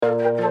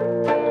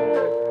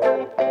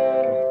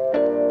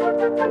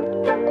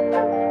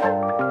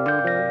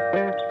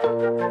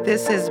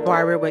This is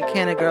Barbara with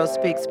Can a Girl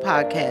Speaks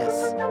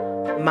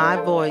podcast. My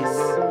voice,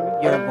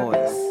 your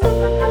voice.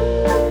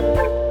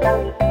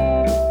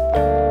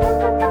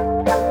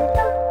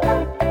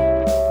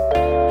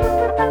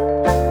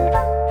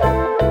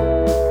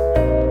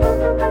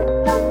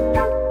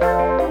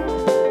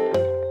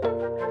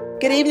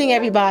 Good evening,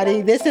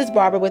 everybody. This is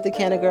Barbara with the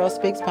Can a Girl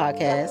Speaks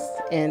podcast,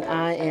 and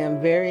I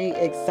am very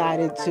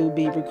excited to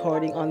be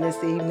recording on this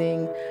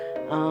evening.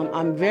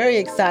 I'm very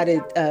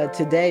excited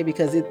today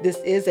because this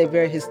is a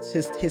very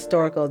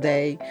historical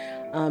day.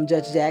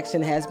 Judge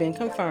Jackson has been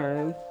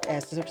confirmed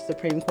as the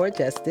Supreme Court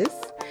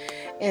Justice.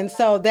 And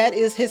so that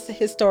is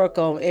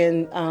historical.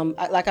 And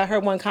like I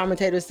heard one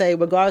commentator say,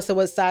 regardless of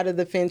what side of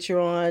the fence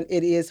you're on,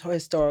 it is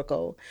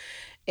historical.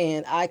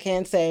 And I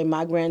can say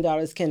my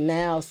granddaughters can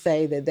now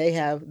say that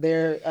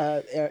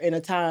they're in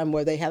a time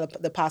where they have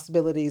the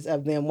possibilities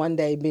of them one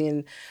day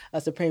being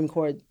a Supreme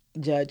Court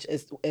judge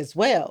as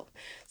well.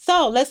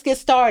 So let's get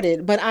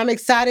started. But I'm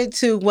excited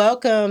to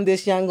welcome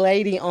this young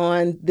lady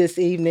on this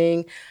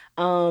evening.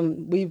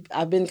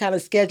 I've been kind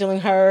of scheduling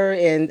her,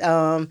 and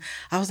I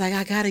was like,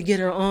 I got to get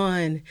her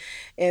on.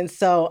 And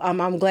so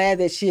I'm glad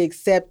that she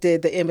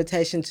accepted the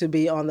invitation to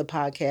be on the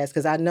podcast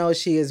because I know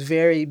she is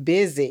very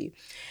busy.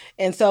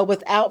 And so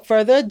without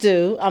further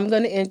ado, I'm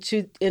going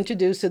to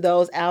introduce to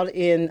those out on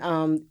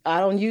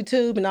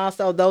YouTube and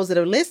also those that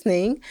are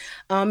listening,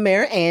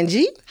 Mayor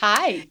Angie.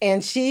 Hi.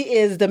 And she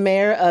is the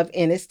mayor of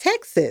Ennis,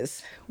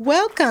 Texas.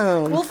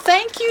 Welcome. Well,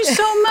 thank you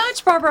so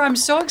much, Barbara. I'm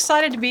so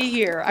excited to be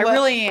here. I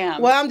really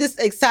am. Well, I'm just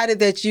excited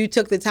that you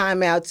took the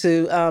time out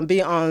to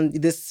be on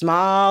this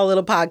small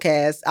little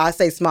podcast. I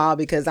say small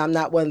because I'm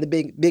not one of the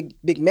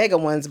big mega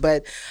ones,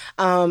 but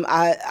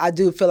I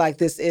do feel like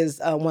this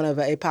is one of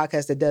a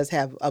podcast that does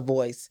have a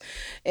voice.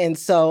 And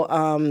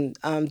so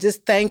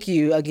just thank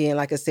you again,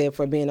 like I said,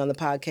 for being on the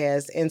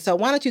podcast. And so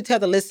why don't you tell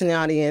the listening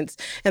audience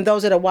and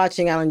those that are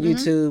watching out on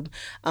YouTube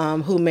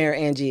who Mayor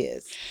Angie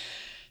is?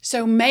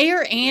 So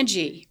Mayor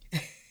Angie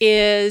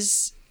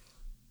is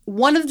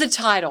one of the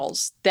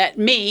titles that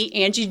me,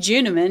 Angie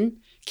Juneman,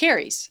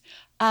 carries.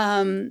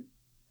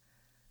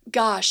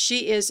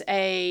 She is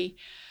a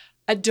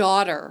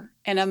daughter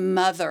and a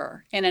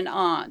mother and an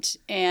aunt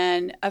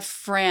and a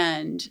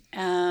friend.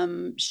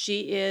 She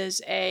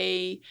is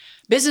a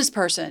business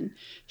person.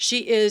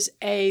 She is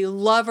a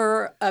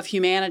lover of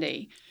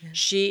humanity. Yeah.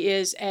 She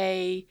is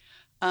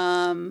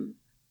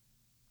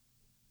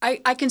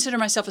I consider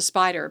myself a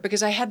spider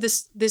because I have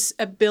this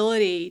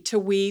ability to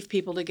weave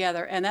people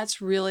together, and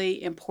that's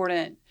really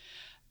important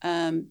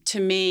to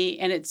me.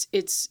 And it's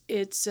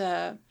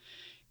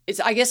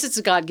I guess it's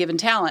a God-given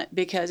talent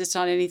because it's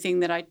not anything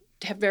that I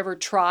have ever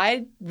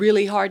tried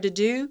really hard to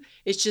do.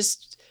 It's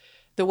just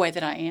the way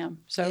that I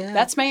am. So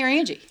That's Mayor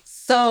Angie.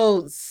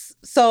 So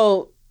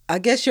I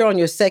guess you're on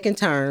your second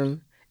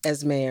term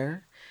as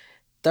mayor.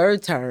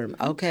 Third term,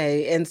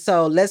 okay. And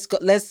so let's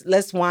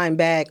wind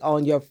back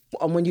on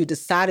when you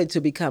decided to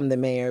become the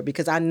mayor,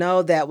 because I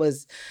know that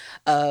was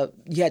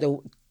you had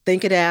to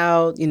think it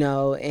out,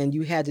 and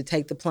you had to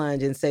take the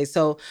plunge and say.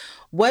 So,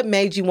 what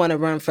made you want to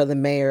run for the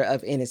mayor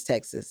of Ennis,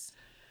 Texas?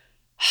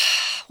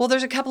 Well,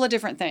 there's a couple of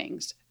different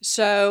things.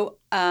 So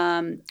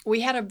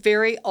we had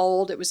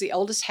it was the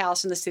oldest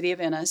house in the city of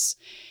Ennis,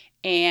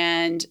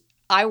 and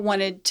I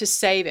wanted to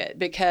save it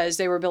because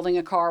they were building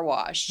a car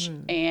wash,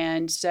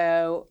 and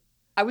so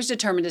I was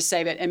determined to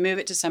save it and move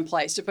it to some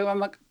place, to put it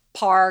in a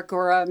park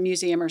or a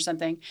museum or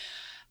something.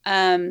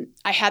 I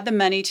had the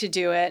money to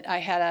do it. I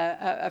had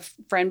a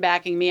friend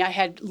backing me. I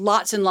had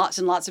lots and lots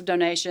and lots of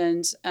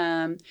donations.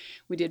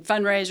 We did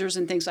fundraisers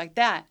and things like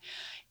that.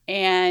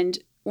 And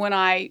when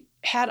I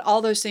had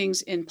all those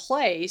things in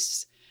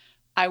place,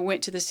 I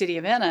went to the city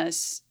of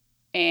Ennis,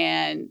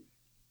 and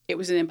it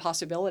was an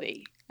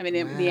impossibility. I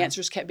mean, the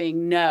answers kept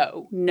being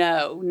no,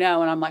 no,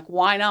 no. And I'm like,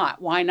 why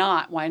not? Why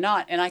not? Why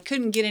not? And I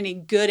couldn't get any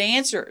good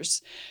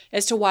answers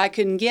as to why I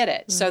couldn't get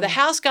it. Mm-hmm. So the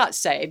house got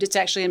saved. It's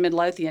actually in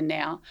Midlothian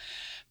now.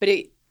 But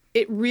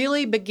it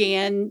really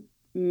began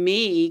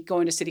me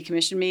going to city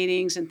commission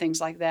meetings and things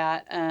like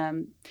that.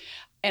 And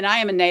I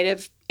am a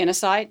native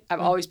Ennisite. I've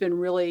always been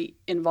really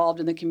involved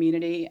in the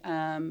community.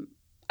 I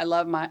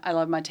love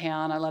my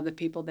town. I love the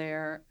people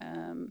there.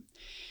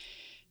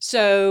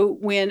 So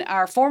when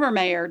our former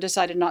mayor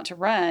decided not to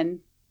run,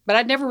 but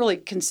I'd never really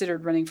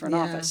considered running for an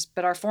office,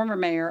 but our former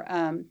mayor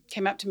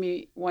came up to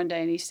me one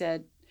day and he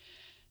said,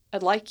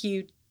 I'd like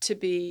you to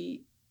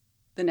be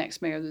the next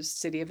mayor of the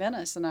city of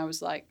Ennis. And I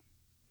was like,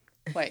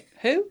 wait,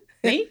 who?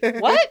 Me?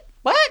 What?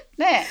 What?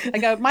 Nah. I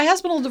go, my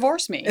husband will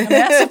divorce me. I mean,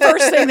 that's the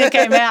first thing that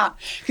came out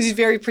because he's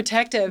very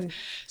protective.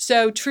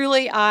 So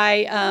truly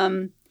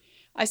I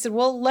said,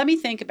 well, let me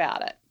think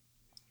about it.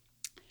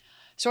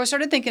 So I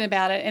started thinking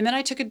about it, and then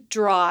I took a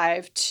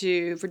drive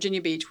to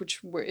Virginia Beach,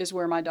 which is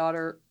where my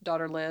daughter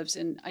lives,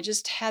 and I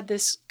just had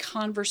this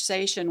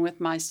conversation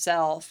with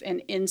myself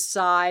and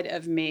inside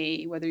of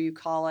me, whether you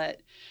call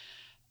it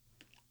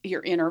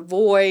your inner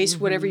voice,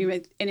 whatever you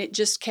may, and it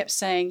just kept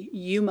saying,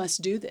 you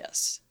must do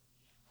this.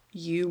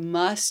 you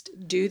must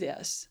do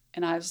this.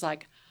 And I was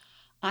like,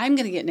 I'm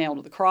going to get nailed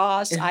to the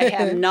cross. I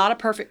am not a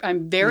perfect,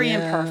 I'm very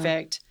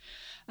imperfect,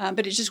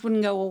 but it just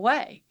wouldn't go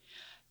away.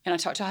 And I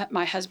talked to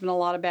my husband a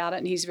lot about it,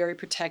 and he's very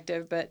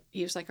protective, but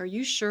he was like, are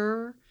you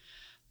sure?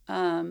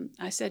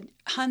 I said,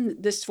 hun,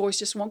 this voice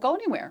just won't go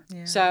anywhere.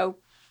 Yeah. So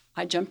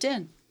I jumped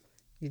in.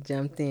 You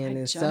jumped in,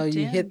 and so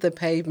you hit the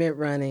pavement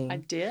running. I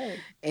did.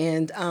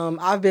 And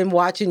I've been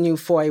watching you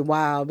for a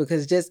while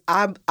because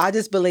I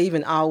just believe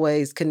in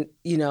always paying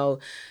attention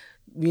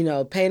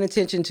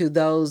to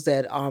those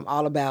that are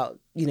all about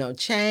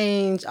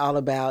change, all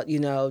about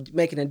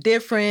making a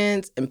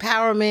difference,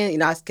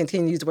 empowerment. I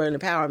continue to use the word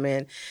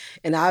empowerment,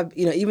 and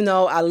even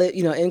though I live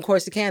in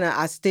Corsicana,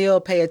 I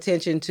still pay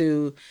attention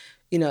to.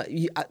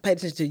 I pay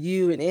attention to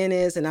you and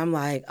Ennis, and I'm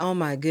like, oh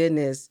my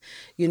goodness,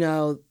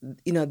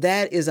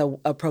 that is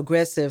a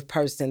progressive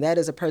person. That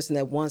is a person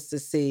that wants to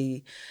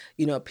see,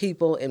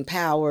 people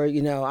empowered.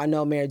 I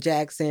know Mayor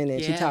Jackson,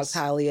 and she talks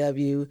highly of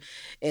you,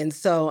 and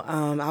so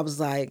I was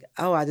like,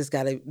 oh, I just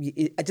gotta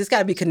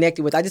be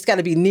connected with. I just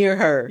gotta be near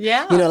her,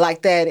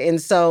 like that.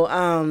 And so,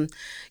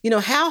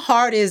 how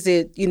hard is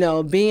it,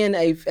 being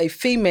a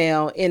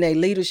female in a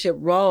leadership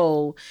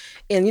role?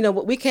 And,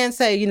 we can't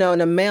say,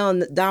 in a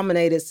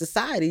male-dominated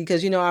society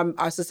because,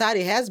 our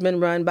society has been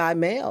run by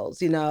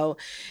males,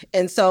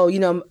 And so,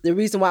 the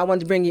reason why I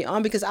wanted to bring you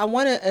on, because I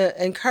want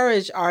to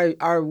encourage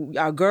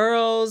our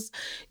girls,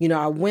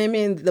 our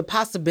women, the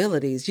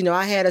possibilities.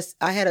 I had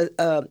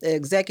a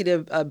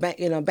executive,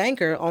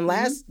 banker on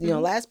last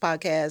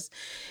podcast,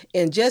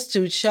 and just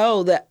to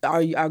show that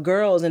our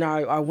girls and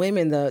our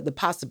women the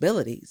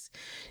possibilities,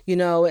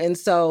 And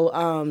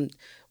so,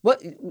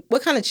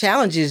 what kind of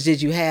challenges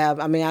did you have?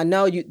 I mean, I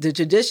know the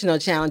traditional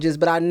challenges,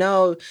 but I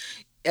know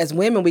as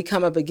women we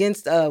come up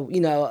against a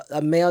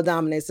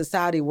male-dominated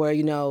society where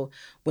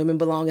women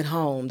belong at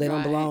home. They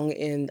don't belong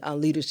in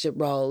leadership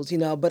roles.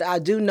 But I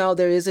do know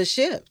there is a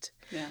shift.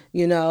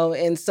 Yeah.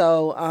 And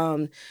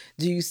so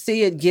do you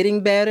see it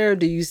getting better?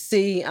 Do you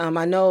see?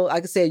 I know,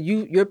 like I said,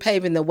 you're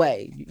paving the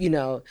way.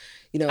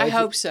 I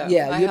hope so.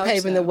 Yeah, you're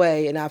paving the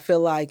way, and I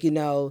feel like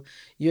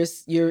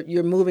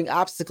you're moving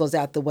obstacles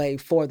out the way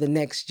for the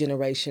next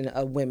generation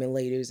of women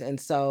leaders. And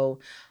so,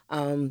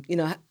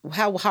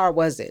 how hard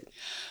was it?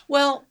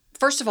 Well,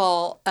 first of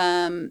all,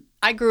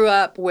 I grew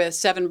up with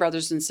 7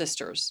 brothers and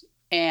sisters,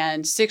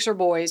 and 6 are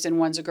boys and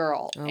 1's a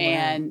girl,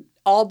 and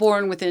all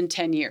born within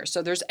 10 years.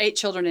 So there's 8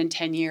 children in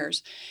 10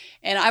 years,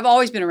 and I've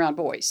always been around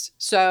boys.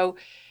 So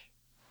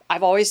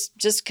I've always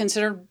just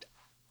considered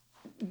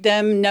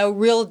them no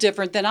real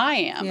different than I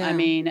am. Yeah. I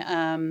mean,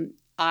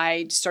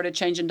 I started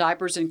changing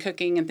diapers and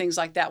cooking and things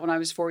like that when I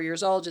was 4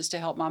 years old just to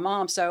help my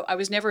mom. So I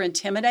was never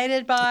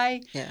intimidated by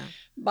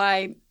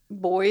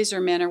boys or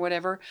men or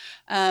whatever.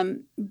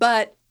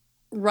 But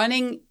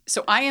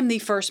so I am the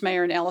first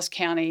mayor in Ellis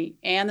County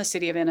and the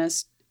city of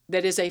Ennis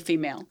that is a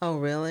female. Oh,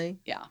 really?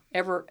 Yeah,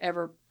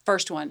 ever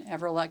first one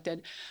ever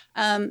elected.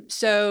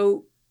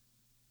 So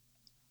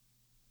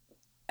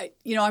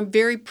I'm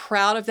very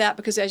proud of that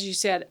because, as you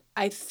said,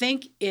 I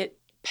think it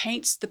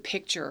paints the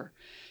picture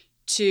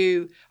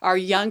to our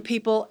young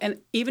people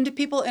and even to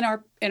people in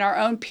our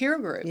own peer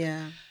group.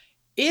 Yeah.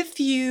 If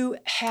you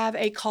have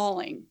a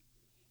calling,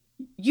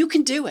 you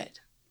can do it.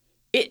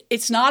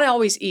 It's not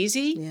always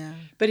easy,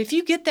 but if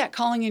you get that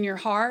calling in your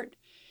heart,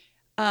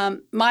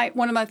 one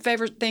of my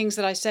favorite things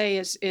that I say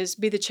is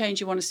be the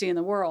change you want to see in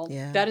the world.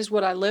 Yeah. That is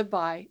what I live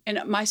by. And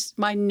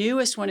my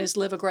newest one is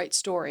live a great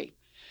story.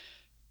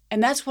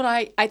 And that's what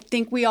I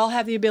think we all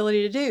have the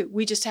ability to do.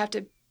 We just have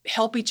to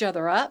help each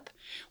other up.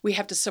 We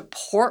have to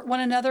support one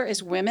another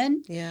as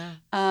women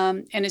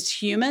and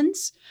as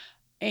humans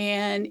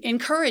and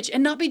encourage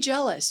and not be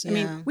jealous. I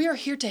mean, we are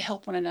here to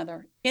help one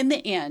another in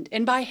the end.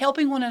 And by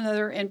helping one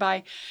another and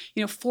by,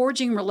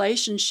 forging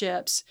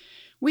relationships,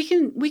 we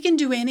can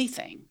do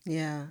anything.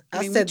 Yeah.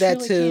 I said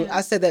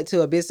that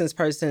to a business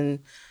person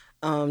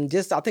I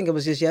think it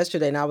was just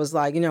yesterday, and I was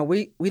like,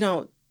 we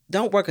don't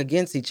work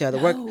against each other.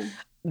 No.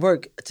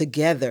 Work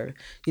together.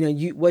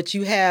 What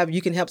you have,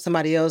 you can help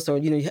somebody else, or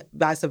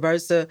vice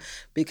versa,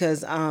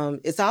 because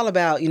it's all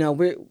about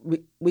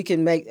we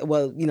can make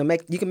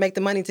you can make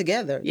the money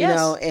together.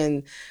 Yes.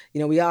 And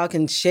we all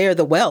can share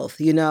the wealth.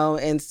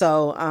 And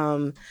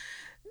so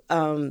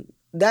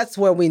that's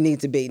where we need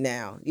to be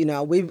now.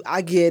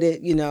 I get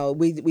it.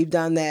 We've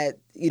done that.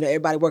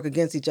 Everybody work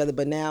against each other,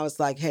 but now it's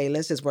like, hey,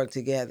 let's just work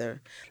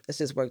together.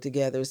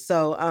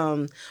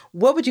 So,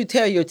 what would you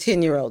tell your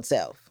 10-year-old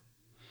self?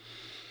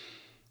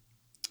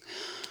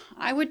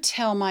 I would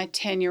tell my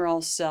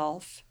 10-year-old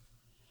self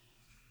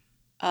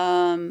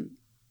to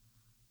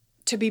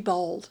be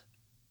bold.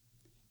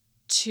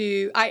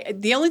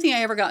 The only thing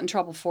I ever got in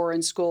trouble for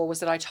in school was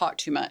that I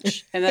talked too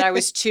much and that I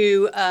was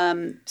too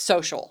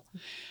social.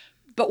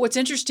 But what's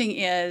interesting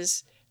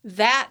is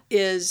that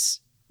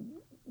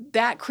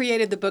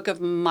created the book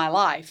of my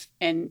life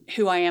and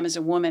who I am as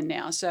a woman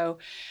now. So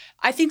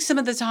I think some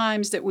of the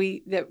times that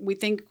we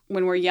think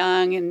when we're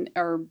young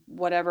or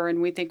whatever,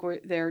 and we think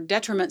they're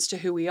detriments to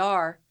who we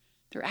are,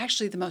 they're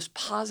actually the most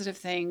positive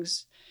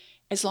things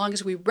as long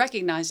as we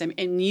recognize them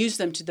and use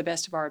them to the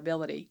best of our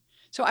ability.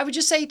 So I would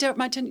just say to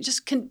my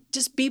tenants,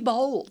 just be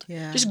bold.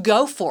 Yeah. Just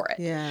go for it.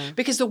 Yeah.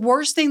 Because the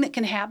worst thing that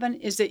can happen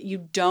is that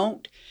you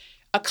don't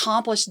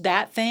accomplish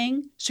that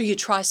thing, so you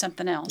try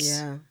something else.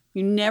 Yeah.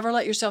 You never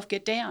let yourself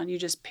get down. You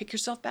just pick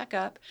yourself back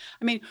up.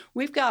 I mean,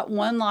 we've got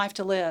one life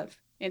to live,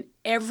 and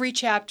every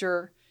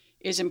chapter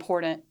is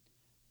important,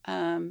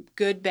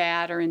 good,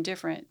 bad, or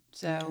indifferent.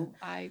 So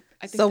I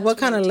think. So, that's what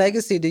kind I of do.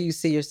 legacy do you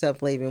see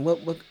yourself leaving? What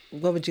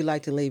would you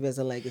like to leave as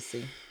a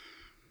legacy?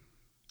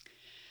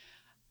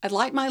 I'd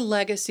like my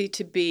legacy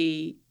to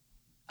be,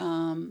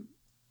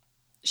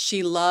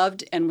 she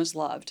loved and was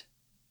loved.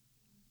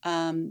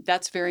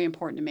 That's very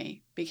important to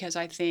me because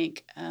I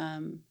think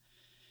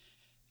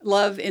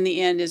love in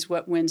the end is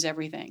what wins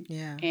everything.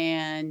 Yeah.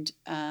 And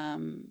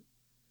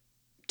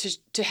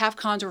to have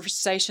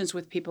conversations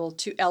with people,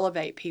 to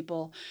elevate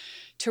people,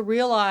 to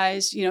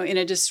realize, in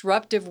a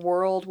disruptive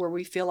world where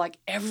we feel like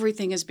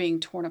everything is being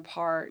torn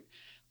apart,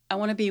 I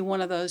want to be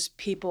one of those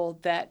people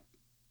that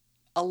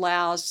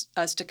allows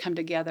us to come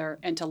together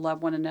and to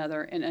love one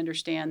another and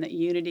understand that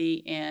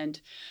unity and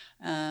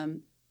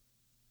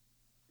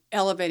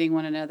elevating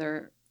one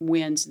another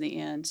wins in the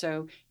end.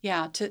 So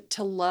yeah,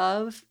 to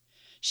love,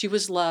 she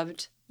was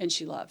loved and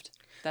she loved.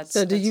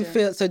 So do you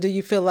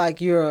feel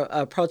like you're an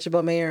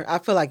approachable mayor? I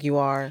feel like you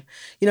are.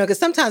 Because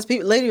sometimes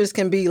leaders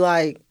can be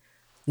like,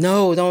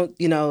 no, don't,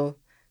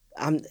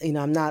 I'm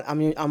not,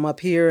 I'm up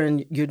here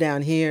and you're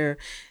down here.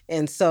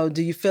 And so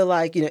do you feel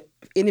like,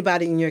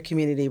 anybody in your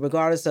community,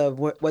 regardless of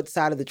what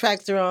side of the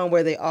tracks they're on,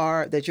 where they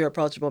are, that you're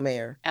approachable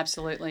mayor?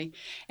 Absolutely.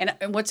 And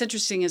what's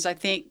interesting is I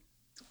think,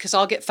 because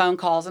I'll get phone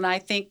calls and I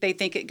think they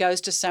think it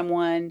goes to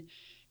someone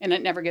and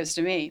it never goes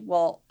to me.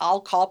 Well,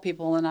 I'll call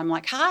people and I'm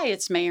like, hi,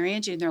 it's Mayor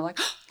Angie. And they're like,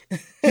 oh,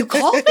 you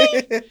called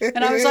me?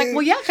 And I was like,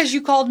 well, yeah, because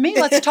you called me.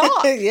 Let's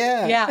talk.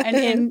 Yeah. Yeah.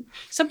 And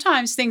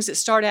sometimes things that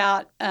start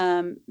out,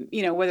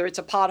 whether it's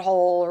a pothole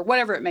or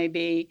whatever it may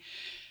be,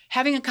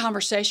 having a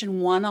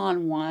conversation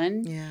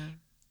one-on-one. Yeah.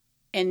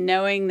 And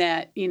knowing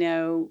that,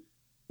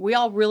 we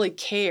all really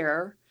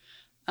care.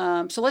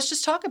 So let's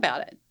just talk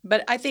about it.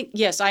 But I think,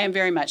 yes, I am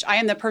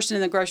the person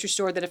in the grocery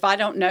store that if I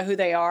don't know who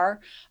they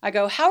are, I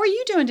go, how are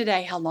you doing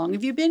today? How long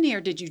have you been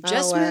here? Did you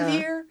just move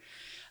here?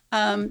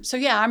 So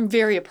yeah, I'm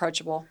very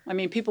approachable. I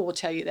mean, people will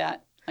tell you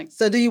that.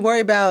 So do you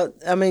worry about,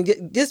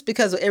 just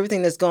because of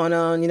everything that's going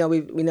on,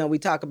 we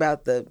talk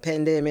about the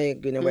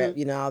pandemic,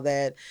 all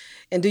that.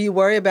 And do you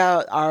worry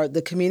about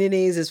the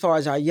communities as far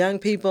as our young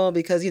people?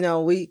 Because, you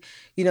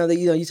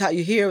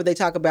hear they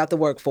talk about the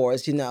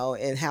workforce,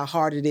 and how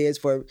hard it is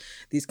for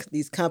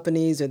these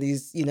companies or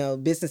these,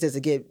 businesses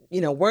to get,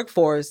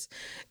 workforce.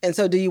 And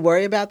so do you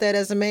worry about that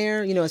as a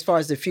mayor, as far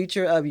as the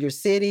future of your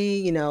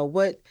city?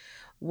 What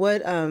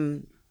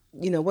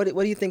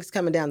do you think is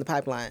coming down the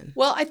pipeline?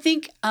 Well, I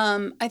think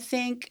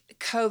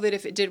COVID,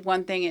 if it did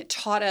one thing, it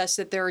taught us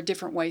that there are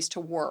different ways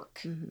to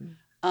work.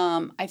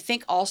 Mm-hmm. I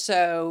think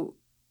also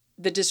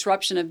the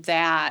disruption of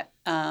that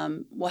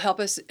will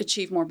help us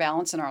achieve more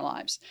balance in our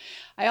lives.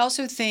 I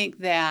also think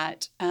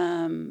that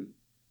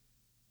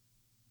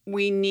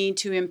we need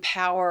to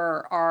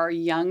empower our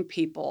young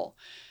people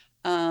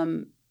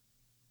to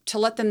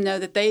let them know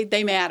that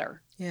they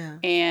matter. Yeah.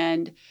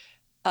 And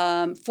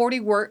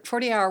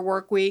 40-hour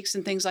work weeks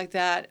and things like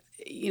that.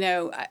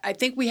 I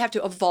think we have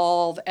to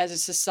evolve as a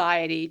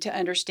society to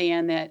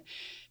understand that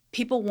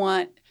people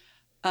want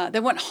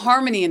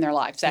harmony in their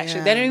lives.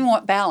 Actually, They don't even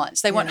want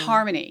balance. They want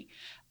harmony,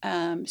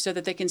 so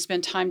that they can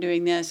spend time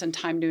doing this and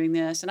time doing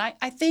this. And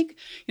I think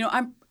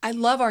I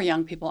love our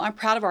young people. I'm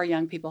proud of our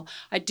young people.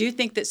 I do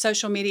think that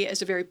social media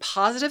is a very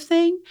positive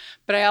thing,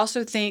 but I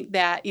also think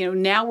that,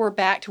 now we're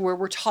back to where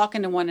we're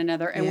talking to one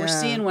another and we're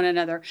seeing one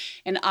another.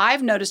 And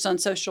I've noticed on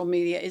social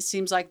media, it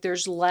seems like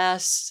there's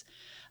less,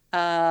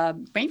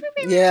 and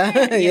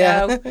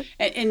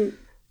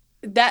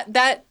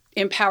that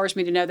empowers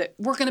me to know that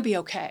we're going to be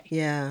okay.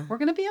 Yeah. We're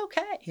going to be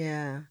okay.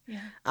 Yeah.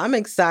 I'm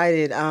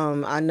excited.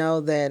 I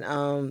know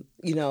that,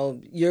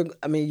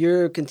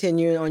 you're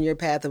continuing on your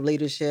path of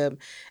leadership.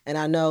 And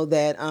I know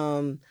that,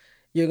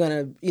 you're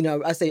going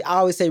to, I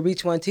always say,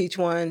 reach one, teach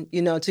one,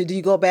 do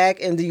you go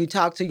back and do you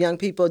talk to young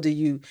people? Do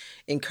you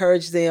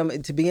encourage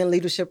them to be in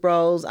leadership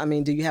roles?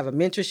 Do you have a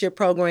mentorship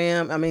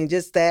program?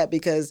 Just that,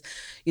 because,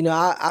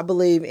 I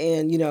believe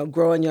in,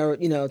 growing your,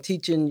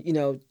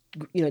 teaching,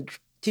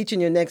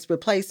 teaching your next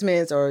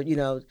replacements or,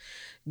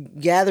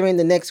 gathering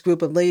the next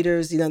group of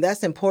leaders,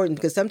 that's important,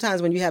 because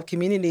sometimes when you have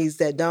communities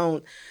that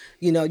don't,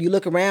 you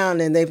look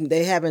around and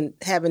they haven't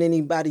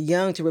anybody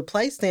young to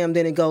replace them,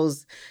 then it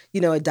goes,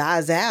 it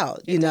dies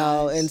out, It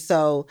does. And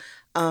so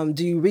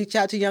do you reach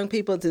out to young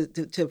people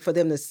to for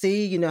them to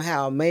see,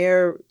 how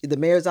the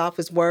mayor's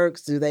office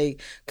works? Do they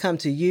come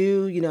to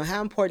you?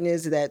 How important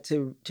is that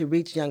to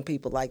reach young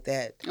people like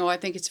that? Oh, I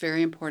think it's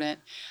very important.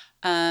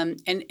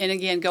 And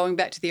again, going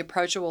back to the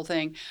approachable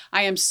thing,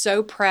 I am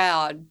so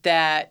proud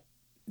that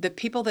the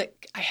people that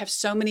I have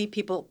so many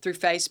people through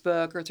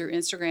Facebook or through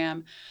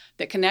Instagram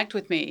that connect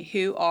with me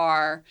who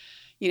are,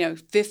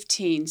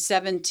 15,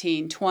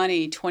 17,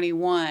 20,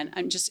 21.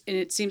 And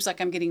it seems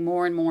like I'm getting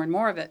more and more and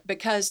more of it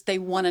because they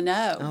want to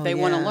know. They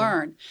want to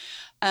learn.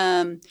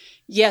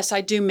 Yes,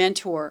 I do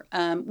mentor.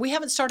 We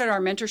haven't started our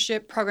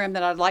mentorship program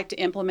that I'd like to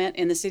implement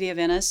in the city of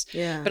Ennis,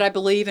 but I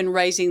believe in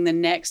raising the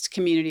next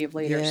community of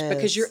leaders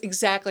because you're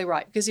exactly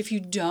right. Because if you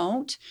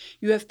don't,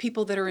 you have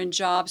people that are in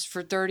jobs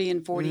for 30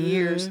 and 40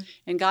 years,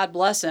 and God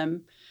bless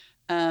them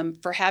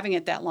for having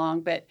it that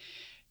long. But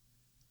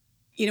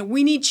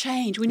we need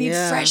change. We need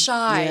fresh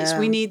eyes.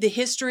 We need the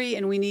history,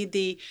 and we need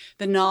the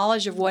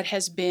knowledge of what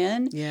has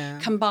been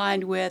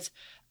combined with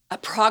a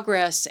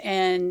progress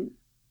and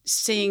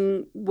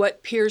seeing what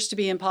appears to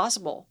be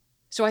impossible.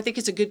 So I think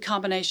it's a good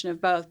combination of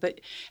both.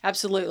 But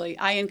absolutely,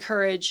 I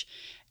encourage.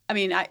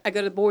 I go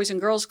to the Boys and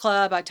Girls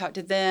Club. I talk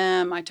to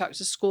them. I talk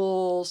to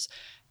schools.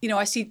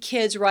 I see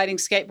kids riding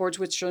skateboards,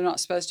 which are not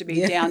supposed to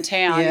be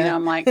downtown.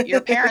 I'm like,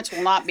 your parents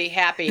will not be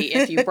happy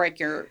if you break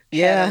your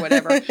head or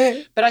whatever.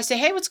 But I say,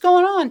 hey, what's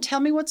going on?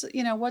 Tell me what's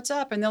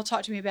up. And they'll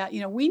talk to me about,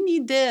 we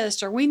need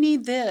this or we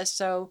need this.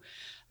 So,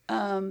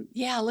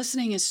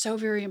 listening is so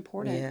very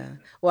important. Yeah.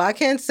 Well, I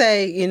can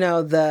say,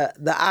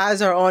 the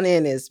eyes are on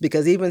Ennis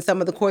because even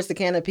some of the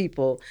Corsicana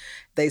people,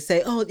 they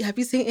say, oh, have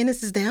you seen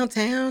Ennis's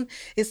downtown?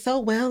 It's so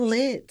well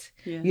lit,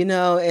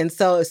 and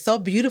so it's so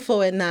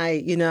beautiful at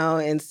night,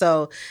 and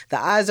so the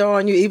eyes are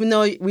on you, even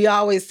though we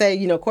always say,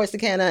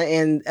 Corsicana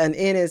and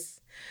Ennis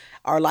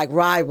are like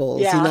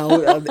rivals,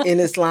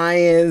 Ennis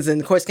Lions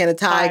and Corsicana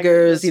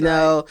Tigers,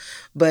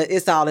 but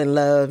it's all in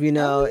love,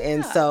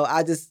 and so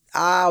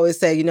I always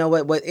say,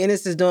 what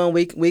Ennis is doing,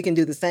 we can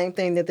do the same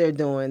thing that they're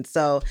doing.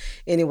 So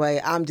anyway,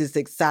 I'm just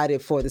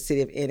excited for the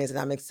city of Ennis, and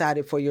I'm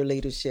excited for your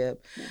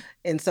leadership. Yeah.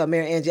 And so,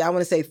 Mayor Angie, I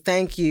want to say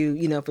thank you,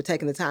 for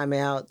taking the time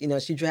out.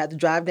 She had to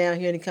drive down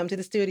here and come to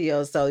the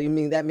studio. So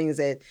that means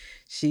that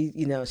she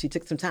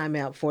took some time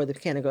out for the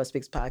Can a Girl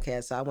Speaks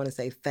podcast. So I want to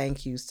say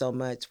thank you so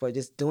much for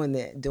just doing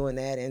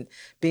that and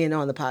being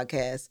on the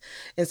podcast.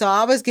 And so I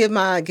always give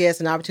my guests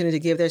an opportunity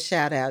to give their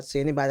shout outs to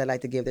anybody that'd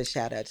like to give their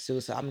shout outs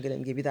to. So I'm going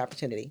to give you the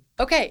opportunity.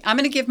 Okay, I'm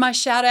going to give my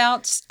shout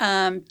outs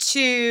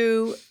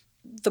to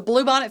the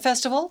Bluebonnet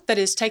Festival that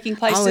is taking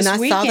place this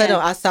weekend.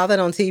 I saw that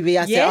on TV.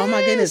 I said, oh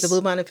my goodness, the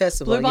Bluebonnet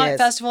Festival. Bluebonnet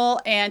Festival,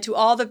 and to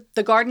all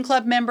the Garden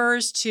Club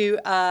members, to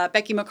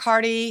Becky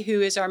McCarty,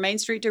 who is our Main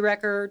Street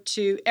director,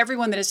 to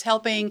everyone that is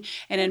helping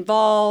and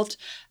involved.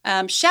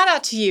 Shout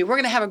out to you. We're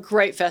going to have a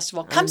great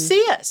festival. Come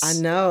see us.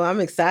 I know. I'm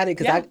excited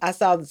because I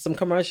saw some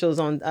commercials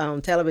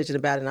on television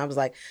about it, and I was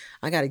like,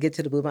 I got to get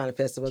to the Bluebonnet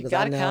Festival because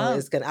I know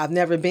it's going to. I've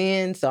never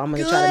been, so I'm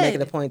going to try to make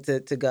it a point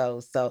to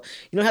go. So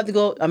you don't have to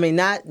go.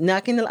 Not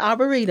knocking the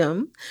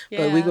Arboretum,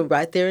 but we go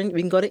right there and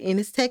we can go to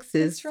Ennis,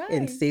 Texas,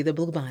 and see the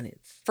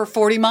Bluebonnets. For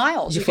 40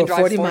 miles. You can drive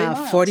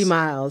 40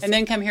 miles. And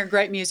then come hear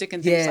great music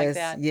and things like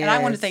that. Yes. And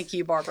I want to thank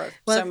you, Barbara,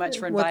 so much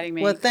for inviting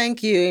me. Well,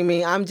 thank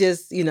you. I'm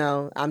just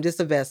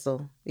a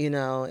vessel,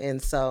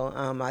 and so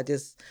I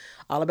just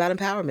all about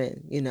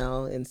empowerment,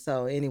 and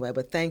so anyway,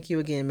 but thank you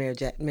again,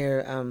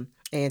 Mayor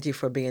Angie,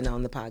 for being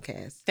on the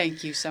podcast.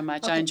 Thank you so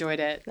much. Okay. I enjoyed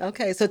it.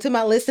 Okay. So to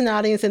my listening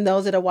audience and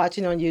those that are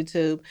watching on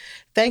YouTube,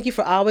 thank you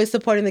for always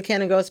supporting the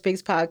Can a Girl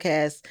Speaks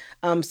podcast.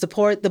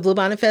 Support the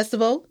Bluebonnet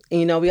Festival.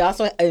 We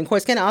also, and of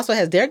course, Corsicana also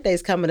has Derek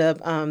Days coming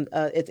up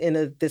at the end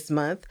of this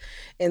month.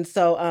 And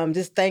so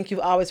just thank you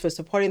always for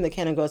supporting the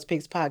Can a Girl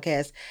Speaks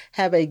podcast.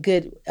 Have a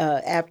good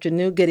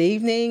afternoon, good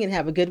evening, and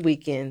have a good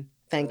weekend.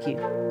 Thank you.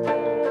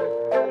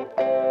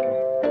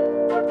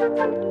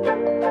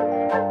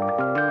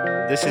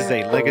 This is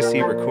a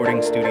Legacy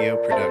Recording Studio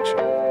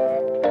production.